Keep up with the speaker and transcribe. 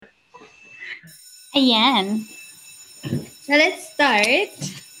Ayan. So let's start.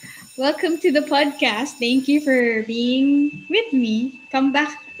 Welcome to the podcast. Thank you for being with me.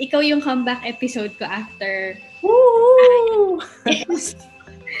 Comeback. Ikaw yung comeback episode ko after. Woo! Yes.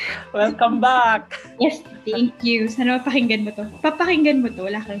 Welcome back. Yes, thank you. Sana mapakinggan mo to. Papakinggan mo to.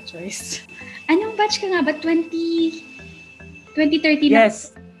 Wala kang choice. Anong batch ka nga ba? 2013 na?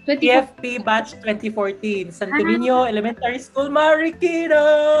 Yes. TFP batch 2014. Santo Niño Elementary School, Marikina.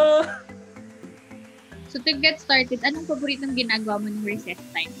 So to get started, anong paboritong ginagawa mo nung recess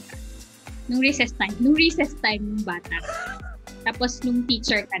time ka? Nung recess time ng bata. Tapos nung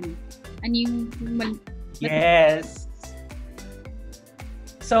teacher ka na. Ano yung... Yes.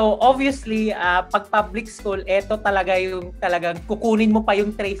 So obviously, pag public school, eto talaga yung talagang kukunin mo pa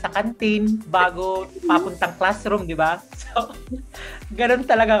yung tray sa canteen bago papuntang classroom, di ba? So, ganun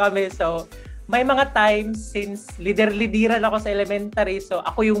talaga kami. So, may mga times, since lider-lidiran ako sa elementary, so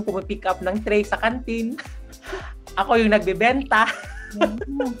ako yung pumipick up ng tray sa canteen. Ako yung nagbebenta.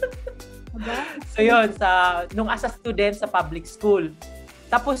 So yun, nung as a student sa public school.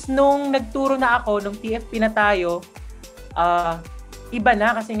 Tapos nung nagturo na ako, nung TFP na tayo, iba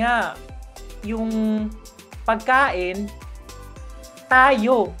na kasi nga, yung pagkain,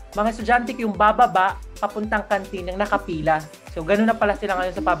 tayo, mga estudyante yung bababa, papuntang canteen ng nakapila. So, ganun na pala sila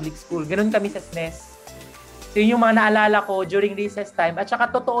ngayon sa public school. Ganun kami sa SNES. So, yun yung mga naalala ko during recess time. At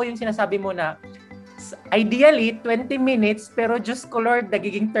saka, totoo yung sinasabi mo na, ideally, 20 minutes, pero Diyos ko Lord,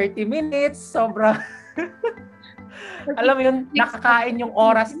 nagiging 30 minutes. Sobra. Alam mo yun, nakakain yung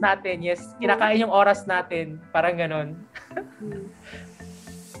oras natin. Yes, kinakain yung oras natin. Parang ganun.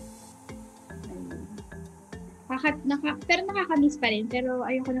 Pero nakakamiss pa rin. Pero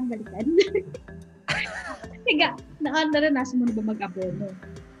ayoko nang balikan. Tiga, naranasan mo na ba mag-abono?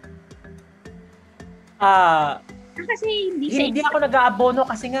 Kasi hindi ako nag-aabono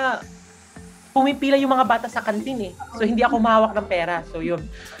kasi nga pumipila yung mga bata sa kantin eh. So hindi ako mahawak ng pera. So yun.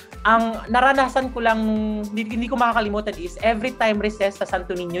 Ang naranasan ko lang, hindi ko makakalimutan is every time recess sa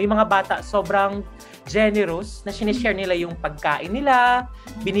Santo Niño, yung mga bata sobrang generous na sinishare nila yung pagkain nila,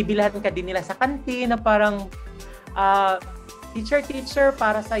 binibilhan ka din nila sa kantin na parang teacher,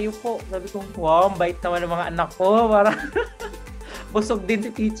 para sa iyo po. Sabi ko, wow, ang bait naman ng mga anak ko. Para busog din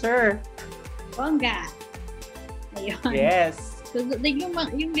si teacher. Bongga. Ayun. Yes. So,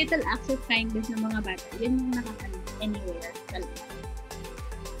 yung little acts of kindness ng mga bata, yun yung nakakalit anywhere.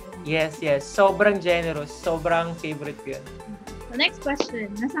 Yes. Sobrang generous. Sobrang favorite ko yun. So, next question.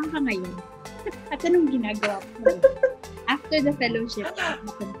 Nasaan ka ngayon? At anong ginagawa mo? After the fellowship,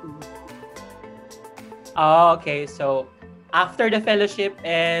 okay. So, after the fellowship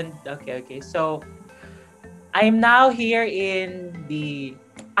and okay. So, I'm now here in the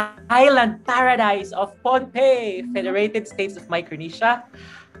island paradise of Pohnpei, Federated States of Micronesia.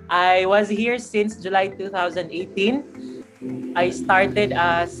 I was here since July 2018. I started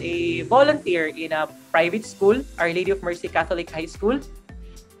as a volunteer in a private school, Our Lady of Mercy Catholic High School.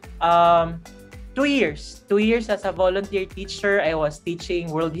 2 years. 2 years as a volunteer teacher. I was teaching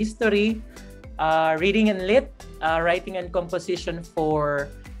world history, reading and lit, writing and composition for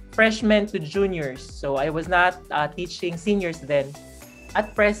freshmen to juniors. So I was not teaching seniors then.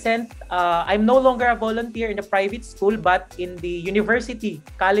 At present, I'm no longer a volunteer in the private school but in the university,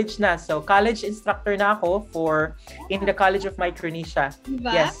 college na. So college instructor na ako in the College of Micronesia.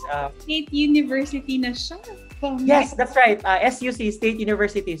 Diba? Yes. State University na siya. Yes, that's right. SUC, State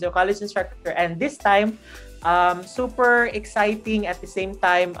University. So college instructor. And this time, super exciting at the same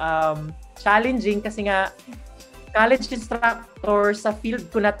time, challenging kasi nga college instructor sa field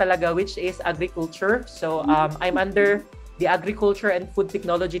ko na talaga, which is agriculture. So I'm under the Agriculture and Food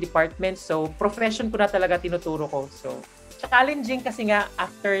Technology Department. So profession ko na talaga tinuturo ko. So challenging kasi nga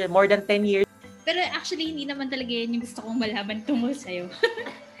after more than 10 years. Pero actually, hindi naman talaga yun yung gusto kong malaman tungkol sa'yo.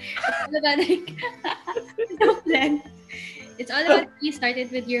 It's all about no plan. It's all about you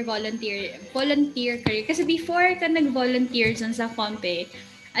started with your volunteer career. Kasi before ka nag-volunteer sa Pohnpei,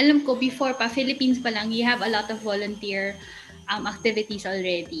 alam ko, before pa, Philippines pa lang, you have a lot of volunteer activities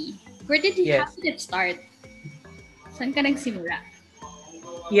already. How did it start? Saan ka nagsimula?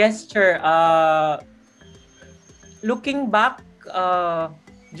 Yes, sure. Looking back,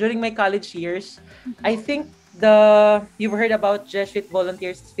 during my college years, I think you've heard about Jesuit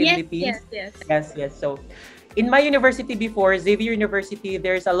Volunteers Philippines? Yes. So, in my university before, Xavier University,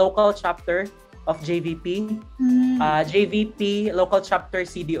 there's a local chapter of JVP. JVP, local chapter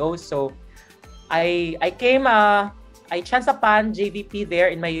CDO. So, I chanced upon JVP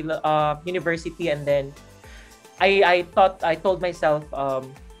there in my university, and then I told myself,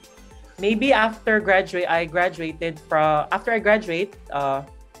 maybe after I graduate,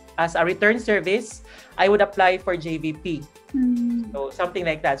 as a return service, I would apply for JVP. So something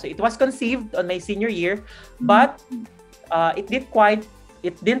like that. So it was conceived on my senior year, but it didn't quite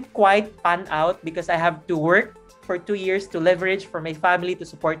pan out because I have to work for 2 years to leverage for my family to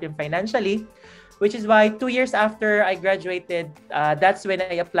support them financially, which is why 2 years after I graduated, that's when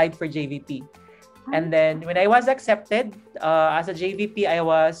I applied for JVP. And then when I was accepted as a JVP, I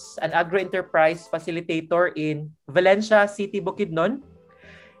was an agro-enterprise facilitator in Valencia City, Bukidnon,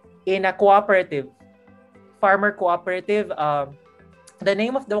 in a cooperative, farmer cooperative. The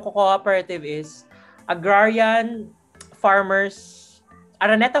name of the cooperative is Araneta Farmers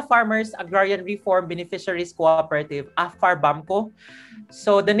Agrarian Reform Beneficiaries Cooperative, AFAR-BAMCO.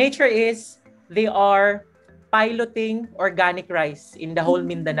 So the nature is they are piloting organic rice in the whole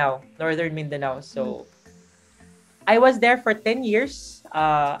Mindanao, northern Mindanao. So I was there for 10 years.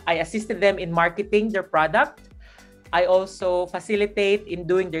 I assisted them in marketing their product. I also facilitate in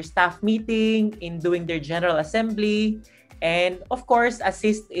doing their staff meeting, in doing their general assembly, and of course,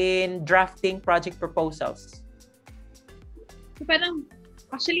 assist in drafting project proposals. So parang,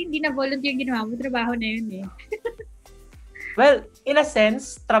 actually, hindi na volunteer ginawa mo, trabaho na yun eh. Well, in a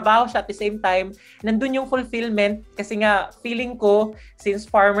sense, trabaho siya at the same time, nandun yung fulfillment kasi nga feeling ko, since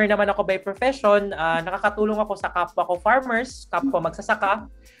farmer naman ako by profession, nakakatulong ako sa kapwa ko farmers, kapwa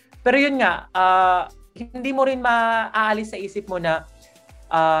magsasaka. Pero yun nga, hindi mo rin maaalis sa isip mo na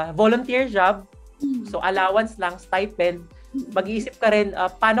volunteer job, so allowance lang, stipend, mag-iisip ka rin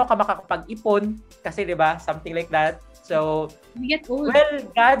paano ka makakapag-ipon kasi 'di ba, something like that. So, well,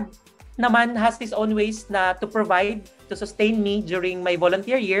 God naman has His own ways na to provide, to sustain me during my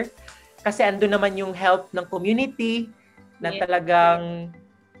volunteer year. Kasi andun naman yung help ng community na talagang,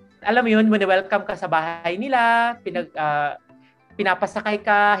 alam mo yun, when welcome ka sa bahay nila, pinapasakay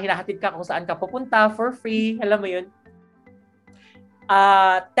ka, hinahatid ka kung saan ka pupunta for free, alam mo yun.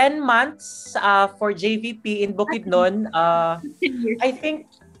 10 months for JVP in Bukidnon. I think,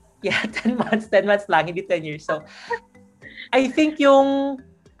 10 months lang, hindi 10 years. So, I think yung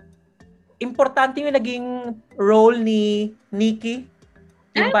importante yung naging role ni Nikki,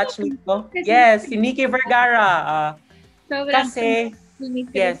 yung batchmate ko. Yes, si Nikki Vergara. Kasi,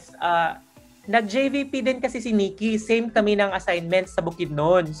 yes, nag-JVP din kasi si Nikki. Same kami ng assignments sa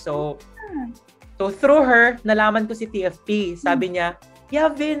Bukidnon. So through her, nalaman ko si TFP. Sabi niya, yeah,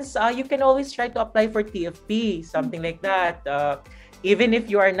 Vince, you can always try to apply for TFP. Something like that. Even if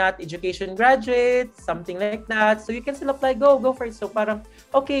you are not education graduate, something like that. So you can still apply. Go for it. So parang,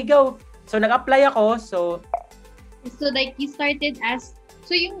 okay, go. So, nag-apply ako. So like, you started as...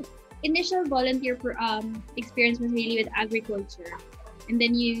 So, yung initial volunteer experience was really with agriculture. And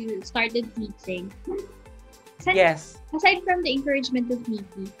then you started teaching. Yes. Aside from the encouragement of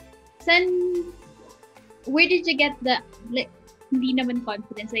Nikki, where did you get the, like, hindi naman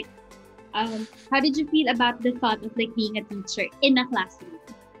confidence? Like, how did you feel about the thought of, like, being a teacher in a classroom?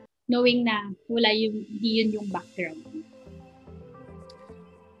 Knowing na di yun yung background.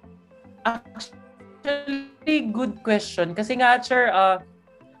 Actually, good question. Kasi nga, sir,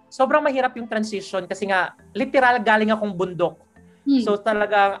 sobrang mahirap yung transition kasi nga, literal galing akong bundok. So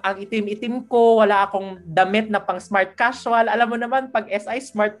talagang ang itim-itim ko, wala akong damit na pang smart casual. Alam mo naman, pag SI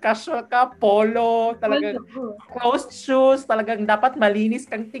smart casual ka, polo, talagang closed shoes, talagang dapat malinis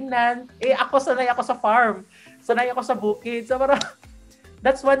kang tingnan. Sanay ako sa farm. Sanay ako sa bukid. So parang,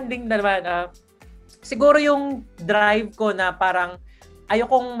 that's one thing naman. Siguro yung drive ko na parang,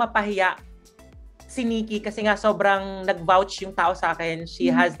 ayokong mapahiya si Nikki kasi nga sobrang nag-vouch yung tao sa akin.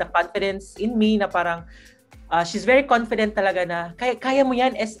 She has the confidence in me na parang she's very confident talaga na kaya mo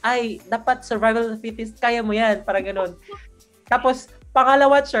yan, SI. Dapat survival of the fittest, kaya mo yan. Parang ganun. Tapos,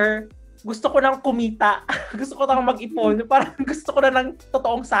 pangalawa, sir, gusto ko nang kumita. Gusto ko nang mag-ipon. Parang gusto ko na ng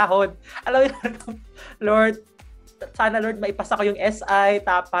totoong sahod. Alam mo, Lord, sana Lord, maipasa ko yung SI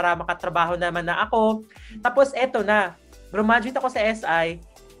para makatrabaho naman na ako. Tapos, eto na. Graduate ako sa SI,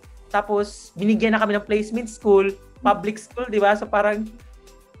 tapos binigyan na kami ng placement school, public school, di ba? So parang,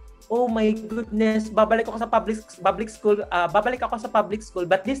 oh my goodness, babalik ako sa public school,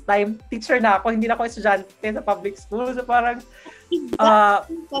 but this time, teacher na ako, hindi na ako estudyante sa public school. So parang,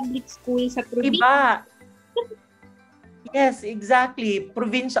 public school sa probinsya. Iba. Yes, exactly.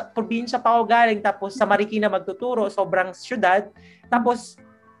 Probinsya pa ako galing, tapos sa Marikina magtuturo, sobrang syudad. Tapos,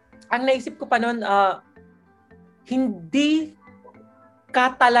 ang naisip ko pa noon, hindi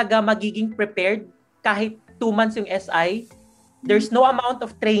ka talaga magiging prepared kahit 2 months yung SI. There's no amount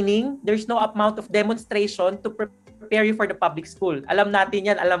of training, there's no amount of demonstration to prepare you for the public school. Alam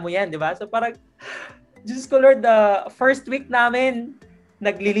natin yan, alam mo yan, di ba? So parang, Diyos ko Lord, the first week namin,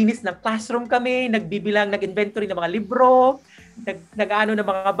 naglilinis ng classroom kami, nag-inventory ng mga libro, nag-ano ng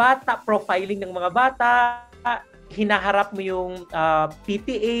mga bata, profiling ng mga bata, hinaharap mo yung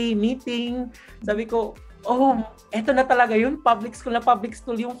PTA meeting. Sabi ko, eto na talaga yun, public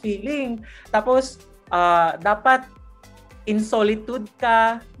school yung feeling. Tapos, dapat in solitude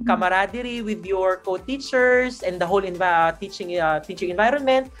ka, camaraderie with your co-teachers and the whole teaching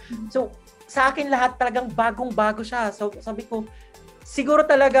environment. So, sa akin lahat talagang bagong-bago siya. So, sabi ko, siguro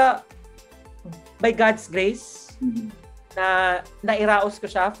talaga by God's grace na nairaos ko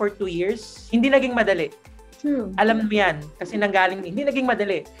siya for 2 years. Hindi naging madali. True. Alam mo yan. Kasi hindi naging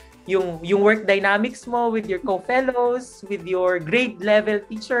madali. Yung work dynamics mo with your co-fellows, with your grade level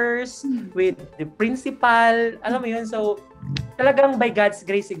teachers, with the principal, alam mo yun. So, talagang by God's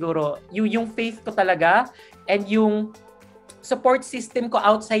grace siguro, yung faith ko talaga and yung support system ko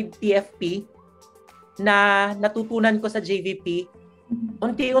outside TFP na natutunan ko sa JVP,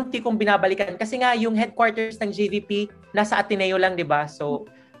 unti-unti kong binabalikan. Kasi nga, yung headquarters ng JVP, nasa Ateneo lang, di ba? So,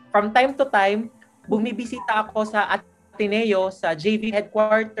 from time to time, bumibisita ako sa Ateneo, sa JV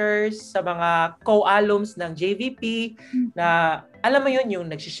headquarters, sa mga co-alums ng JVP, na, alam mo yun, yung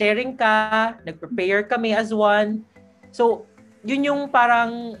nagsisharing ka, nag-prepare kami as one. So, yun yung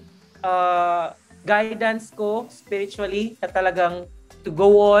parang guidance ko spiritually na talagang to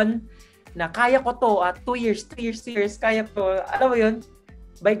go on, na kaya ko to at 2 years, kaya ko. Alam mo yun,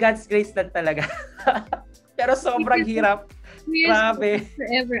 by God's grace lang talaga. Pero sobrang hirap. Grabe.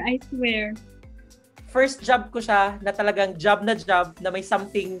 Forever, I swear. First job ko siya na talagang job na may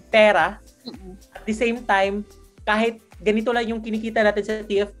something pera. At the same time, kahit ganito lang yung kinikita natin sa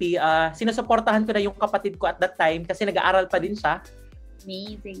TFP, sinusuportahan ko na yung kapatid ko at that time kasi nag-aaral pa din siya.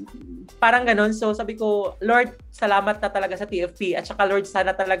 Amazing. Parang ganun. So sabi ko, Lord, salamat na talaga sa TFP. At saka Lord, sana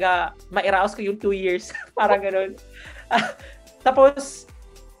talaga mairaos ko yung 2 years. Parang ganun. Tapos,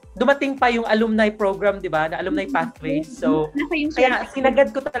 dumating pa yung alumni program, di ba? Na alumni pathways. So, kaya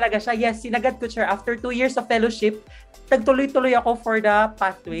sinagad ko talaga siya. Yes, sinagad ko siya. After 2 years of fellowship, nagtuloy-tuloy ako for the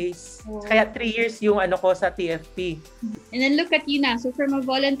pathways. Kaya 3 years yung ko sa TFP. And then look at you now. So from a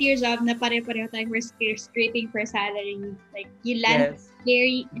volunteer job na pare-pareho tayong we're scraping for salary. Like, you land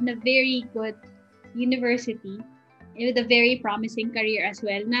in a very good university with a very promising career as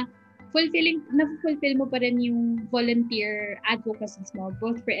well na na-fulfill mo pa rin yung volunteer advocacies mo,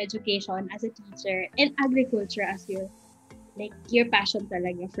 both for education as a teacher and agriculture as your passion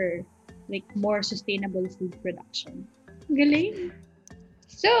talaga for more sustainable food production. Galing.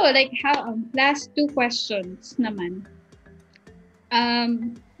 So, how, last 2 questions naman.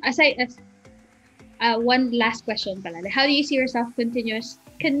 One last question pala. How do you see yourself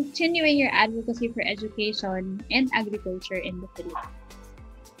continuing your advocacy for education and agriculture in the Philippines?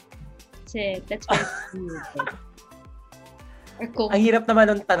 That's what Ang hirap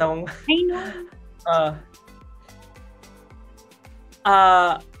naman ng tanong. I know.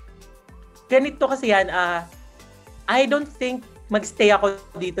 Ganito kasi yan, I don't think magstay ako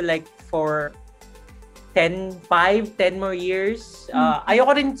dito for 10 more years.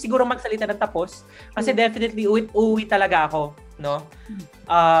 Ayoko rin siguro magsalita ng tapos kasi definitely uwi talaga ako, no?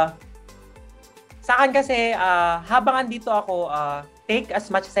 Sa akin kasi, habang andito ako, take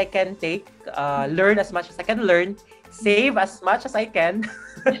as much as I can take, learn as much as I can learn, save as much as I can.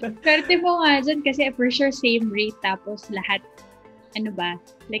 Swerte mo nga dyan kasi for sure same rate tapos lahat,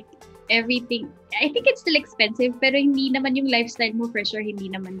 everything. I think it's still expensive pero hindi naman yung lifestyle mo for sure hindi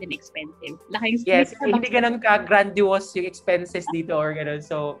naman din expensive. Yes, hindi ganun ka-grandiose yung expenses dito or ganun.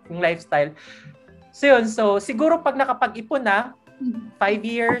 So, yung lifestyle. So yun, siguro pag nakapag-ipon na, 5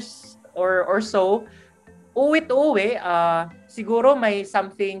 years or so, uwi, siguro may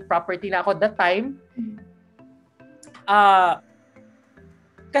something property na ako that time.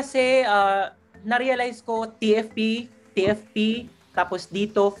 Kasi na-realize ko TFP, tapos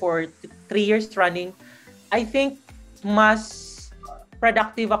dito for 3 years running, I think mas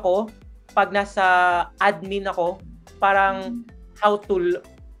productive ako pag nasa admin ako. Parang how to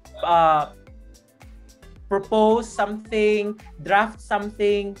propose something, draft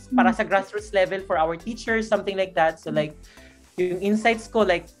something para sa grassroots level for our teachers, something like that. So yung insights ko,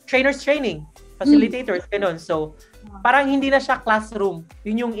 trainers training, facilitators, ganun. So parang hindi na siya classroom.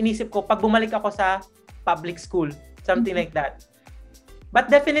 Yun yung inisip ko pag bumalik ako sa public school, something like that.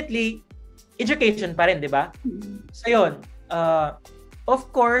 But definitely, education pa rin, di ba? So yun, of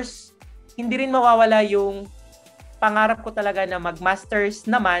course, hindi rin mawawala yung pangarap ko talaga na mag-masters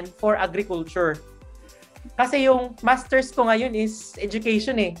naman for agriculture. Kasi yung masters ko ngayon is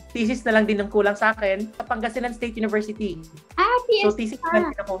education Thesis na lang din ang kulang sa akin sa Pangasinan State University. TS. So thesis na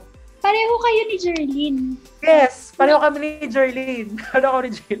din ako. Pareho kayo ni Jerlyn. Yes, pareho kami ni Jerlyn.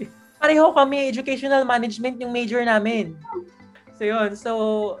 Pareho kami educational management yung major namin. yun.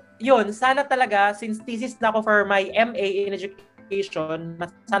 Sana talaga, since thesis na ako for my MA in Education,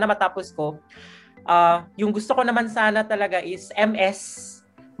 sana matapos ko. Yung gusto ko naman sana talaga is MS,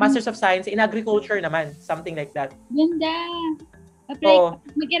 Masters of Science in Agriculture naman. Something like that. Ganda. Apply,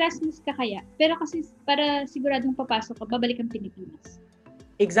 mag-Erasmus ka kaya. Pero kasi para siguradong papasok ka, babalik ang Pilipinas.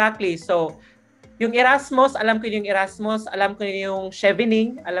 Exactly. So, yung Erasmus, alam ko yung Erasmus, alam ko yung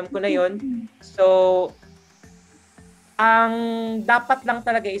Chevening, alam ko na yun. So, ang dapat lang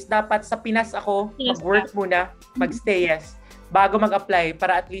talaga is dapat sa Pinas ako mag-work muna, mag-stay, yes, bago mag-apply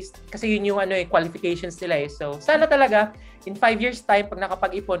para at least, kasi yun yung qualifications nila eh. So, sana talaga, in 5 years time, pag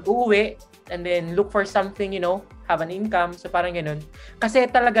nakapag-ipon, uuwi, and then look for something, have an income. So, parang ganun. Kasi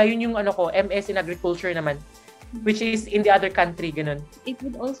talaga, yun yung MS in Agriculture naman, which is in the other country, ganun. It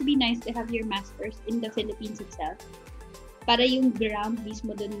would also be nice to have your master's in the Philippines itself. Para yung ground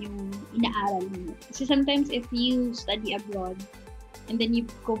mismo doon yung inaaral mo. Kasi sometimes if you study abroad and then you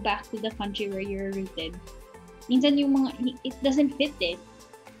go back to the country where you're rooted, minsan yung it doesn't fit eh.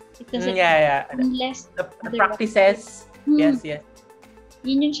 It doesn't unless the practices. Yes.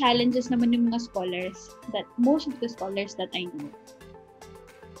 Yun yung challenges naman ng mga scholars, that most of the scholars that I know.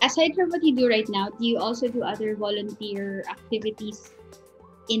 Aside from what you do right now, do you also do other volunteer activities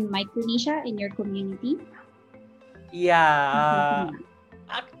in Micronesia, in your community? Yeah.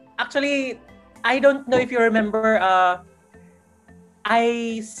 Actually, I don't know if you remember,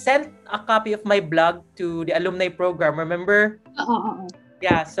 I sent a copy of my blog to the alumni program, remember?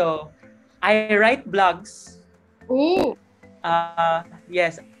 Yeah, so I write blogs. Oh.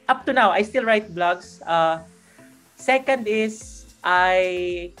 Yes, up to now, I still write blogs. Second is,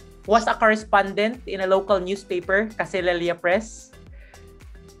 I was a correspondent in a local newspaper, Casilelia Press.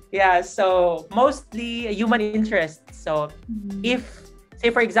 Yeah, so mostly human interest. So if,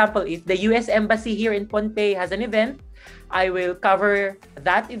 say for example, if the US Embassy here in Pohnpei has an event, I will cover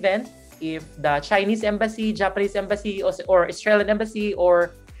that event. If the Chinese Embassy, Japanese Embassy, or Australian Embassy,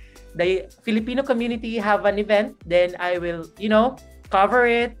 or the Filipino community have an event, then I will, cover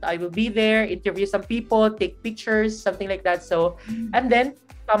it. I will be there, interview some people, take pictures, something like that. So, and then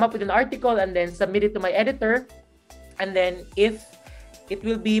come up with an article and then submit it to my editor. And then if it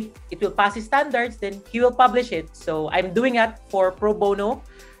will pass his standards, then he will publish it. So I'm doing that for pro bono.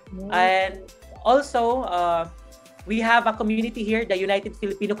 And also, we have a community here, the United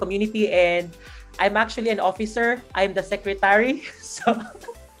Filipino Community, and I'm actually an officer. I'm the secretary.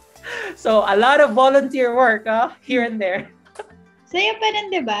 So a lot of volunteer work here and there. Saya pa rin,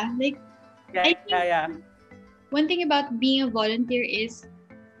 di ba? Like, yeah. One thing about being a volunteer is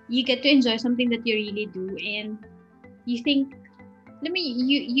you get to enjoy something that you really do, and you think, you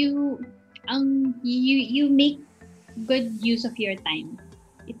make good use of your time.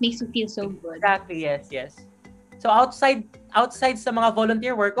 It makes you feel so good. Exactly, yes. So outside sa mga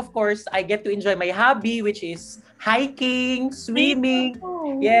volunteer work, of course, I get to enjoy my hobby, which is hiking, swimming,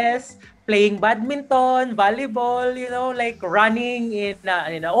 yes, playing badminton, volleyball, like running in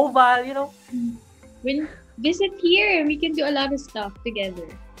an oval, When visit here, we can do a lot of stuff together.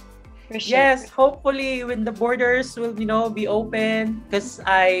 For sure. Yes, hopefully when the borders will, be open, because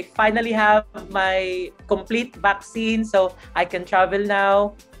I finally have my complete vaccine, so I can travel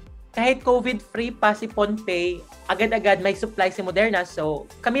now. Kahit COVID-free pa si Pohnpei, agad-agad may supply si Moderna. So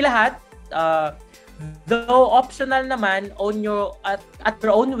kami lahat, though optional naman, at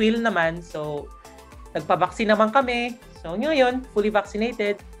your own will naman. So nagpa-vaccine naman kami. So ngayon, fully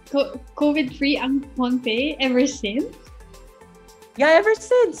vaccinated. COVID-free ang Pohnpei ever since? Yeah, ever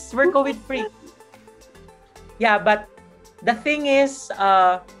since. We're COVID-free. Yeah, but the thing is,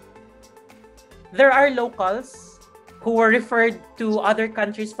 there are locals who were referred to other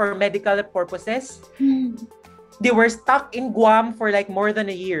countries for medical purposes. They were stuck in Guam for like more than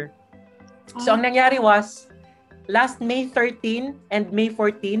a year. So ang nangyari was, last May 13 and May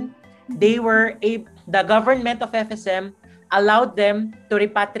 14, the government of FSM allowed them to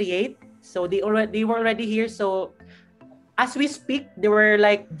repatriate. So they were already here. So as we speak, they were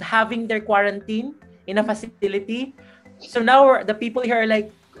like having their quarantine in a facility. So now the people here are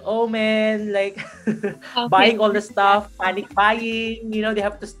like, oh man, like buying all the stuff, panic buying, they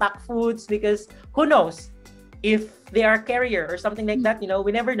have to stock foods because who knows if they are carrier or something like that,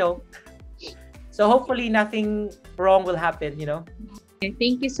 we never know. So hopefully nothing wrong will happen,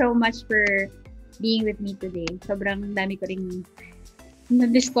 Thank you so much for being with me today. Sobrang dami ko ring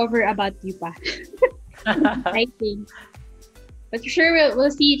na-discover about you pa. I think. But sure,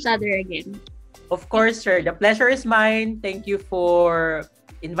 we'll see each other again. Of course, sir. The pleasure is mine. Thank you for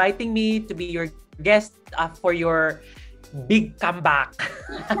inviting me to be your guest for your big comeback.